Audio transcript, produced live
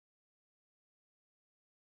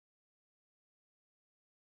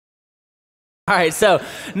All right, so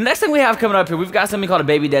next thing we have coming up here, we've got something called a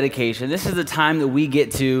baby dedication. This is the time that we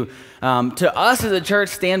get to us as a church,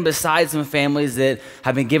 stand beside some families that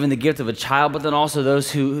have been given the gift of a child, but then also those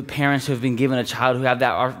parents who have been given a child who have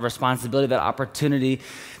that responsibility, that opportunity.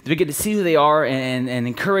 We get to see who they are and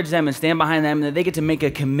encourage them and stand behind them, and that they get to make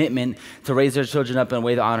a commitment to raise their children up in a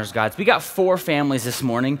way that honors God. So we got 4 families this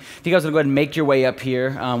morning. If you guys want to go ahead and make your way up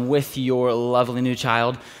here with your lovely new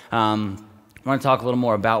child, I want to talk a little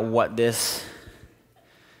more about what this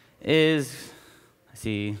is. I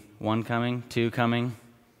see 1 coming, 2 coming,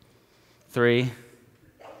 3.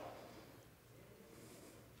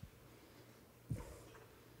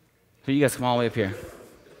 So you guys come all the way up here.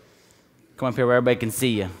 Come up here where everybody can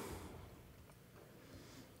see you.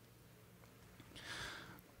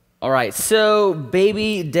 All right, so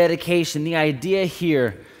baby dedication. The idea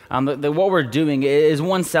here, what we're doing is,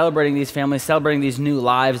 one, celebrating these families, celebrating these new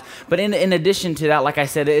lives. But in addition to that, like I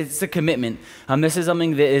said, it's a commitment. This is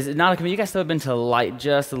something that is not a commitment. You guys still have been to the light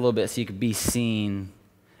just a little bit so you could be seen.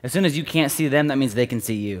 As soon as you can't see them, that means they can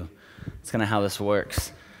see you. That's kind of how this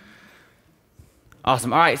works.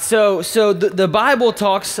 Awesome. All right, so the Bible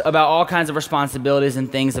talks about all kinds of responsibilities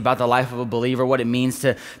and things about the life of a believer, what it means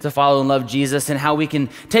to follow and love Jesus, and how we can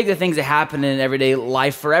take the things that happen in everyday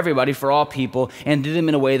life for everybody, for all people, and do them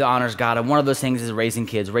in a way that honors God. And one of those things is raising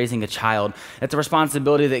kids, raising a child. It's a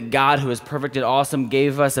responsibility that God, who is perfect and awesome,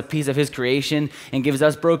 gave us a piece of his creation and gives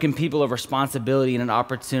us broken people a responsibility and an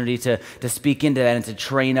opportunity to speak into that and to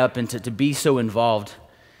train up and to be so involved.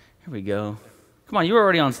 Here we go. Come on, you were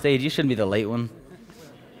already on stage. You shouldn't be the late one.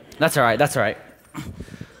 That's all right. Let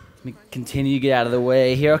me continue to get out of the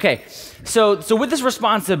way here. Okay, so with this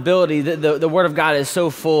responsibility, the Word of God is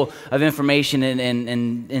so full of information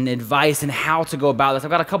and advice and how to go about this.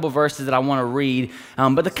 I've got a couple verses that I want to read,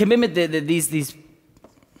 but the commitment that these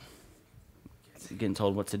getting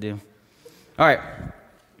told what to do. All right,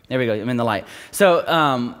 there we go. I'm in the light.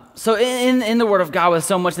 So in the Word of God, with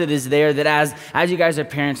so much that is there, that as you guys are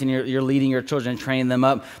parents and you're leading your children and training them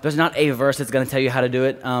up, there's not a verse that's going to tell you how to do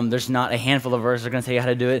it. There's not a handful of verses that are going to tell you how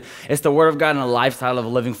to do it. It's the Word of God and a lifestyle of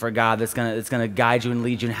living for God that's going to guide you and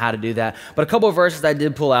lead you in how to do that. But a couple of verses I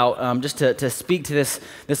did pull out just to speak to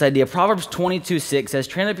this idea. Proverbs 22:6 says,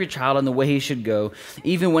 "Train up your child in the way he should go.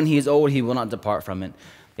 Even when he is old, he will not depart from it."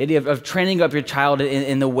 The idea of training up your child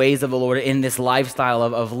in the ways of the Lord, in this lifestyle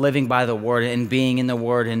of living by the Word and being in the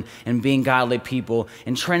Word and being godly people,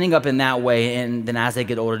 and training up in that way, and then as they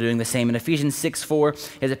get older, doing the same. In Ephesians 6:4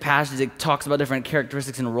 is a passage that talks about different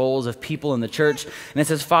characteristics and roles of people in the church, and it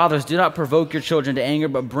says, "Fathers, do not provoke your children to anger,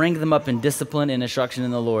 but bring them up in discipline and instruction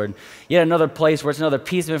in the Lord." Yet another place where it's another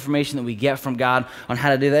piece of information that we get from God on how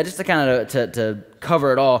to do that, just to kind of to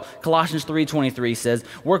cover it all. Colossians 3:23 says,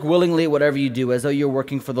 "Work willingly at whatever you do, as though you're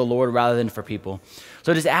working for the Lord rather than for people."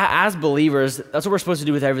 So just as believers, that's what we're supposed to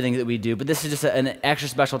do with everything that we do, but this is just an extra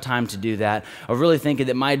special time to do that, of really thinking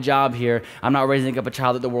that my job here, I'm not raising up a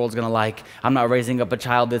child that the world's going to like. I'm not raising up a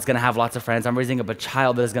child that's going to have lots of friends. I'm raising up a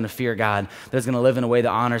child that is going to fear God, that is going to live in a way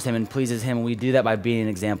that honors him and pleases him, and we do that by being an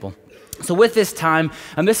example. So with this time,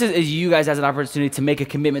 this is you guys as an opportunity to make a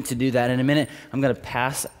commitment to do that. In a minute, I'm going to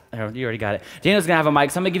pass. You already got it. Daniel's going to have a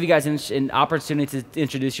mic, so I'm going to give you guys an opportunity to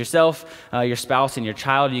introduce yourself, your spouse, and your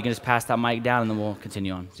child. You can just pass that mic down, and then we'll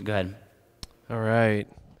continue on. So go ahead. All right.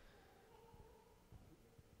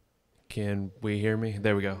 Can we hear me?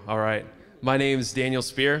 There we go. All right. My name is Daniel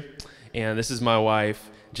Spear, and this is my wife,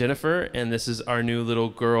 Jennifer, and this is our new little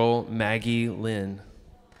girl, Maggie Lynn.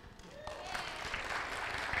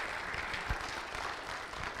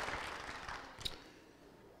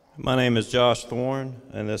 My name is Josh Thorne,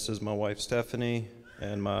 and this is my wife Stephanie,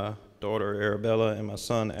 and my daughter Arabella, and my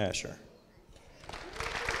son Asher.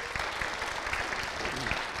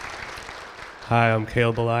 Hi, I'm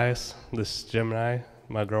Caleb Elias. This is Gemini,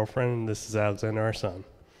 my girlfriend, and this is Alexander, our son.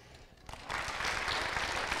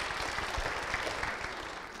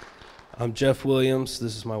 I'm Jeff Williams.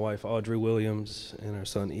 This is my wife Audrey Williams, and our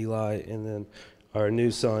son Eli, and then our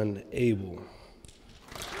new son Abel.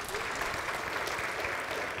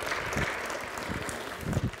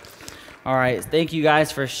 All right, thank you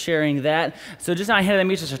guys for sharing that. So just now I handed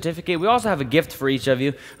them each a certificate. We also have a gift for each of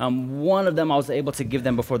you. One of them I was able to give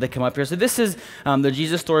them before they come up here. So this is the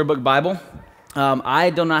Jesus Storybook Bible.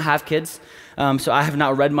 I do not have kids, so I have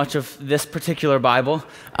not read much of this particular Bible.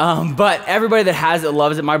 But everybody that has it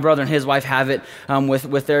loves it. My brother and his wife have it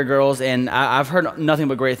with their girls, and I've heard nothing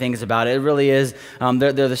but great things about it. It really is.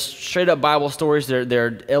 They're the straight-up Bible stories.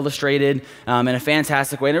 They're illustrated in a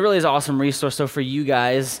fantastic way, and it really is an awesome resource. So for you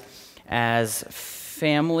guys as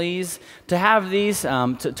families to have these,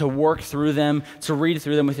 to work through them, to read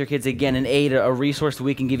through them with your kids. Again, an aid, a resource that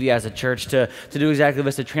we can give you as a church to do exactly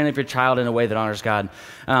this, to train up your child in a way that honors God.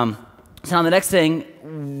 So now the next thing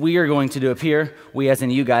we are going to do up here, we as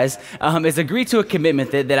in you guys, is agree to a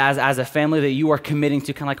commitment that as a family that you are committing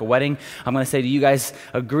to, kind of like a wedding. I'm going to say, do you guys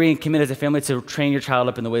agree and commit as a family to train your child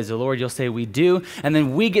up in the ways of the Lord? You'll say we do, and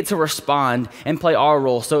then we get to respond and play our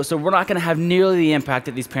role. So we're not going to have nearly the impact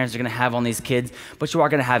that these parents are going to have on these kids, but you are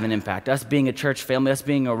going to have an impact. Us being a church family, us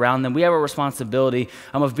being around them, we have a responsibility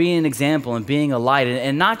of being an example and being a light,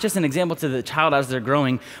 and not just an example to the child as they're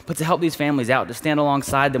growing, but to help these families out, to stand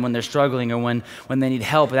alongside them when they're struggling or when they need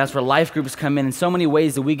help. And that's where life groups come in so many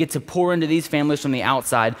ways that we get to pour into these families from the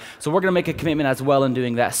outside. So we're going to make a commitment as well in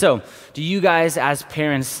doing that. So do you guys as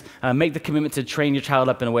parents make the commitment to train your child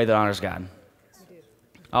up in a way that honors God?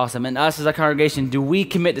 Awesome. And us as a congregation, do we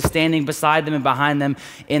commit to standing beside them and behind them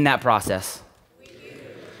in that process? We do.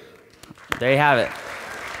 There you have it.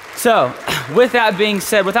 So, with that being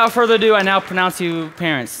said, without further ado, I now pronounce you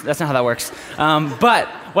parents. That's not how that works. But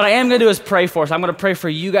what I am going to do is pray for us. I'm going to pray for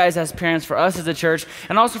you guys as parents, for us as a church,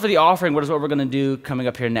 and also for the offering, what we're going to do coming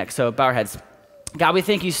up here next. So, bow our heads. God, we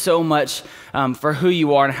thank you so much for who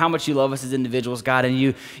you are and how much you love us as individuals, God. And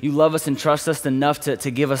you love us and trust us enough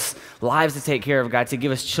to give us lives to take care of, God, to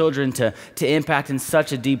give us children to impact in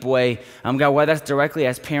such a deep way. God, whether that's directly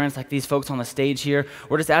as parents like these folks on the stage here,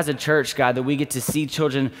 or just as a church, God, that we get to see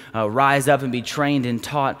children rise up and be trained and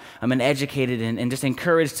taught and educated and just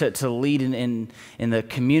encouraged to lead in the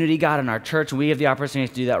community, God, in our church. And we have the opportunity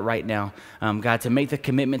to do that right now, God, to make the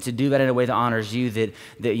commitment to do that in a way that honors you, that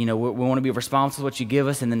we want to be responsible what you give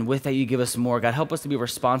us, and then with that you give us more. God, help us to be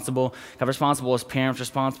responsible, God, responsible as parents,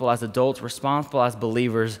 responsible as adults, responsible as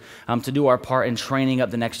believers, to do our part in training up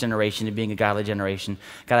the next generation to being a godly generation.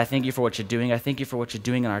 God, I thank you for what you're doing. I thank you for what you're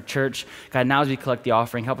doing in our church. God, now as we collect the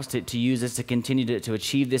offering, help us to use this to continue to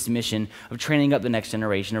achieve this mission of training up the next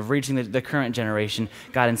generation, of reaching the current generation,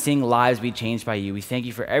 God, and seeing lives be changed by you. We thank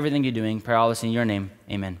you for everything you're doing. Pray all this in your name.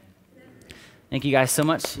 Amen. Thank you guys so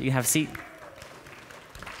much. You can have a seat.